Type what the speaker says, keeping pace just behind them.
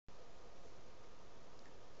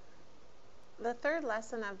The third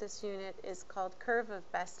lesson of this unit is called Curve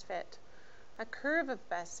of Best Fit. A curve of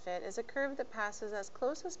best fit is a curve that passes as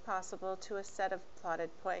close as possible to a set of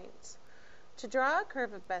plotted points. To draw a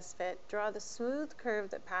curve of best fit, draw the smooth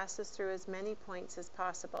curve that passes through as many points as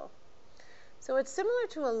possible. So it's similar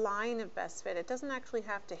to a line of best fit. It doesn't actually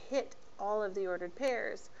have to hit all of the ordered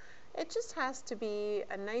pairs. It just has to be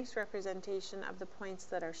a nice representation of the points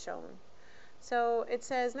that are shown. So it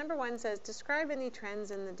says, number 1 says, describe any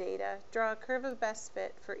trends in the data. Draw a curve of best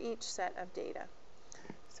fit for each set of data.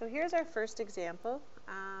 So here's our first example.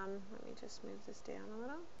 Let me just move this down a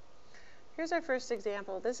little. Here's our first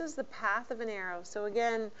example. This is the path of an arrow. So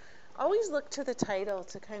again, always look to the title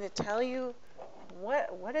to kind of tell you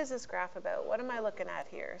what is this graph about? What am I looking at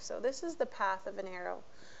here? So this is the path of an arrow.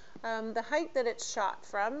 The height that it's shot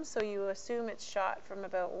from, so you assume it's shot from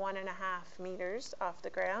about 1.5 meters off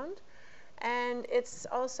the ground. And it's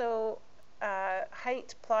also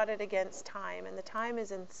height plotted against time, and the time is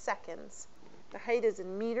in seconds. The height is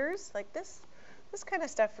in meters. Like this kind of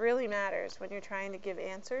stuff really matters when you're trying to give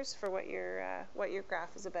answers for what your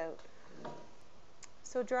graph is about.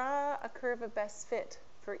 So draw a curve of best fit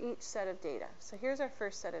for each set of data. So here's our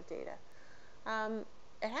first set of data.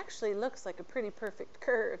 It actually looks like a pretty perfect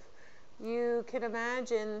curve. You can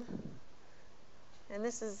imagine, and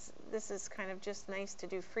this is kind of just nice to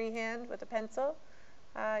do freehand with a pencil.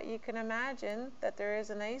 You can imagine that there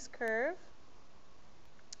is a nice curve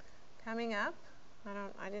coming up.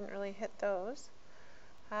 I didn't really hit those.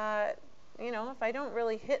 You know, if I don't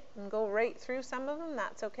really hit and go right through some of them,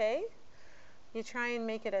 that's okay. You try and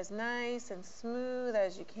make it as nice and smooth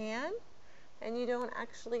as you can, and you don't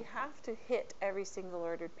actually have to hit every single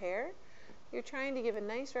ordered pair. You're trying to give a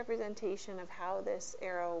nice representation of how this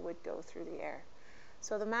arrow would go through the air.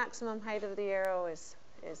 So the maximum height of the arrow is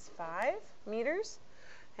 5 meters,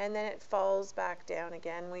 and then it falls back down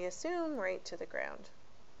again, we assume, right to the ground.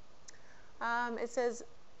 It says,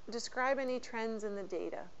 describe any trends in the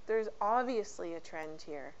data. There's obviously a trend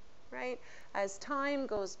here, right? As time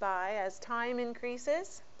goes by, as time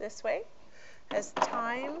increases this way, as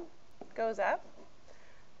time goes up,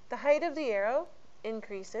 the height of the arrow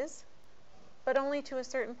increases, but only to a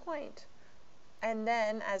certain point. And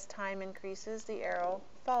then as time increases, the arrow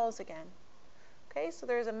falls again. Okay, so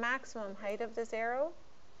there's a maximum height of this arrow,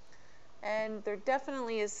 and there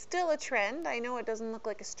definitely is still a trend. I know it doesn't look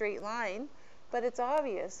like a straight line, but it's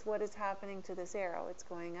obvious what is happening to this arrow. It's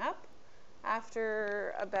going up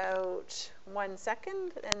after about 1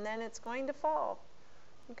 second, and then it's going to fall.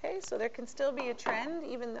 Okay, so there can still be a trend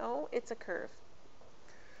even though it's a curve.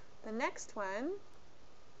 The next one,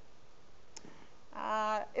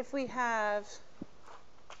 if we have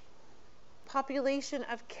population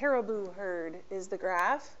of caribou herd is the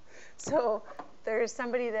graph. So there's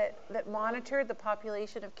somebody that monitored the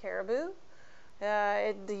population of caribou.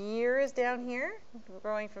 The year is down here. We're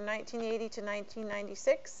going from 1980 to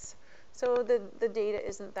 1996. So the data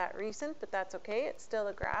isn't that recent, but that's okay. It's still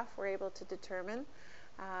a graph. We're able to determine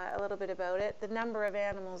a little bit about it. The number of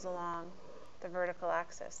animals along the vertical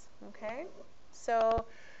axis. Okay, so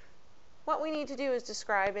what we need to do is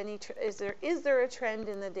describe any. Is there a trend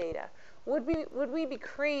in the data? Would we be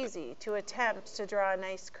crazy to attempt to draw a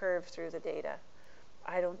nice curve through the data?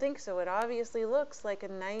 I don't think so. It obviously looks like a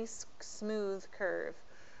nice smooth curve.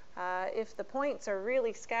 If the points are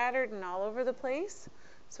really scattered and all over the place,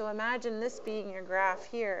 so imagine this being your graph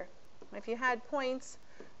here. If you had points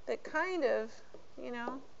that kind of, you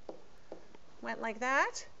know, went like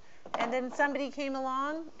that, and then somebody came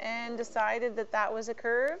along and decided that that was a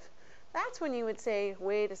curve, that's when you would say,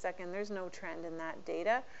 wait a second, there's no trend in that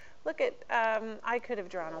data. Look at, I could have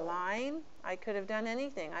drawn a line. I could have done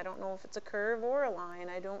anything. I don't know if it's a curve or a line.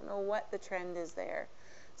 I don't know what the trend is there.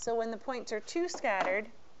 So when the points are too scattered,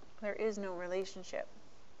 there is no relationship.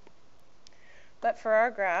 But for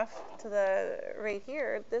our graph, to the right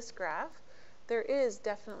here, this graph, there is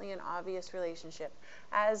definitely an obvious relationship.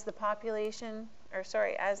 As the population, or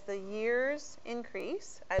sorry, as the years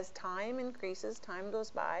increase, as time increases, time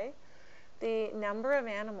goes by, the number of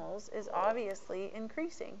animals is obviously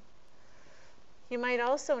increasing. You might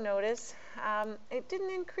also notice it didn't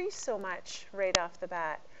increase so much right off the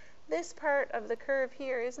bat. This part of the curve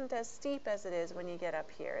here isn't as steep as it is when you get up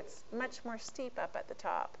here. It's much more steep up at the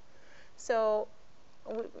top. So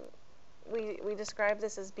we describe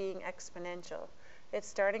this as being exponential. It's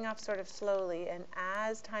starting off sort of slowly, and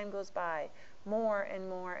as time goes by, more and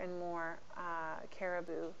more and more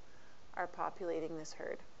caribou are populating this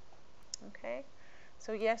herd. Okay,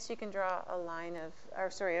 so yes, you can draw a line of,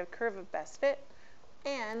 or sorry, a curve of best fit,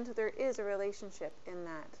 and there is a relationship in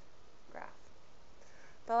that graph.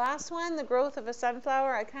 The last one, the growth of a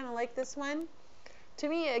sunflower, I kind of like this one. To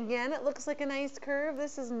me, again, it looks like a nice curve.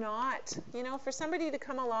 This is not, you know, for somebody to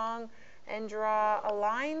come along and draw a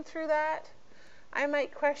line through that, I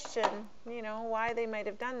might question, you know, why they might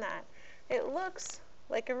have done that. It looks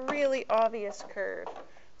like a really obvious curve.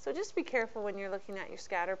 So just be careful when you're looking at your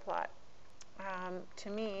scatter plot. To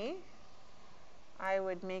me, I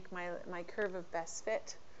would make my curve of best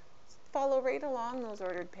fit follow right along those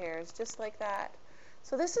ordered pairs, just like that.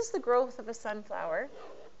 So this is the growth of a sunflower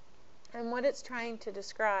and what it's trying to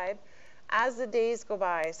describe as the days go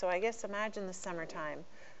by. So I guess imagine the summertime.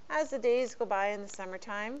 As the days go by in the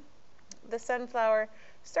summertime, the sunflower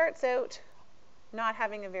starts out not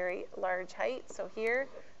having a very large height. So here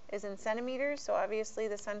is in centimeters. So obviously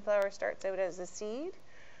the sunflower starts out as a seed.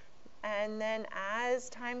 And then as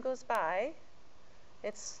time goes by,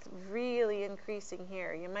 it's really increasing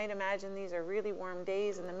here. You might imagine these are really warm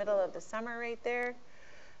days in the middle of the summer right there.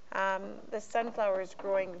 The sunflower is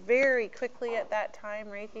growing very quickly at that time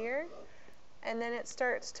right here. And then it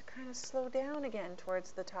starts to kind of slow down again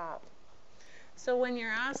towards the top. So when you're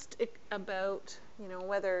asked about, you know,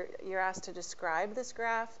 whether you're asked to describe this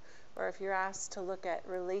graph or if you're asked to look at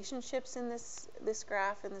relationships in this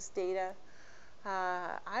graph, in this data,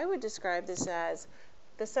 I would describe this as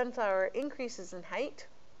the sunflower increases in height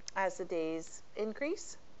as the days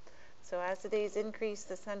increase. So as the days increase,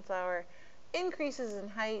 the sunflower increases in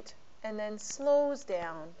height and then slows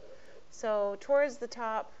down. So towards the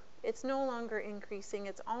top, it's no longer increasing,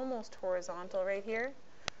 it's almost horizontal right here,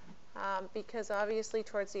 because obviously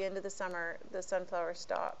towards the end of the summer, the sunflower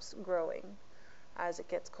stops growing as it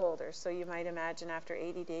gets colder. So you might imagine after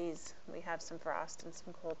 80 days, we have some frost and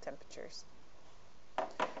some cold temperatures.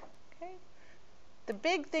 Okay. The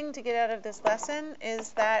big thing to get out of this lesson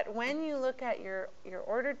is that when you look at your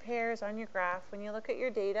ordered pairs on your graph, when you look at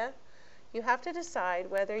your data, you have to decide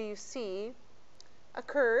whether you see a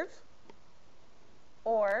curve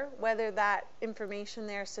or whether that information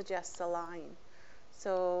there suggests a line.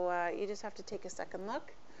 So you just have to take a second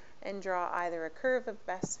look and draw either a curve of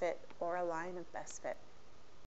best fit or a line of best fit.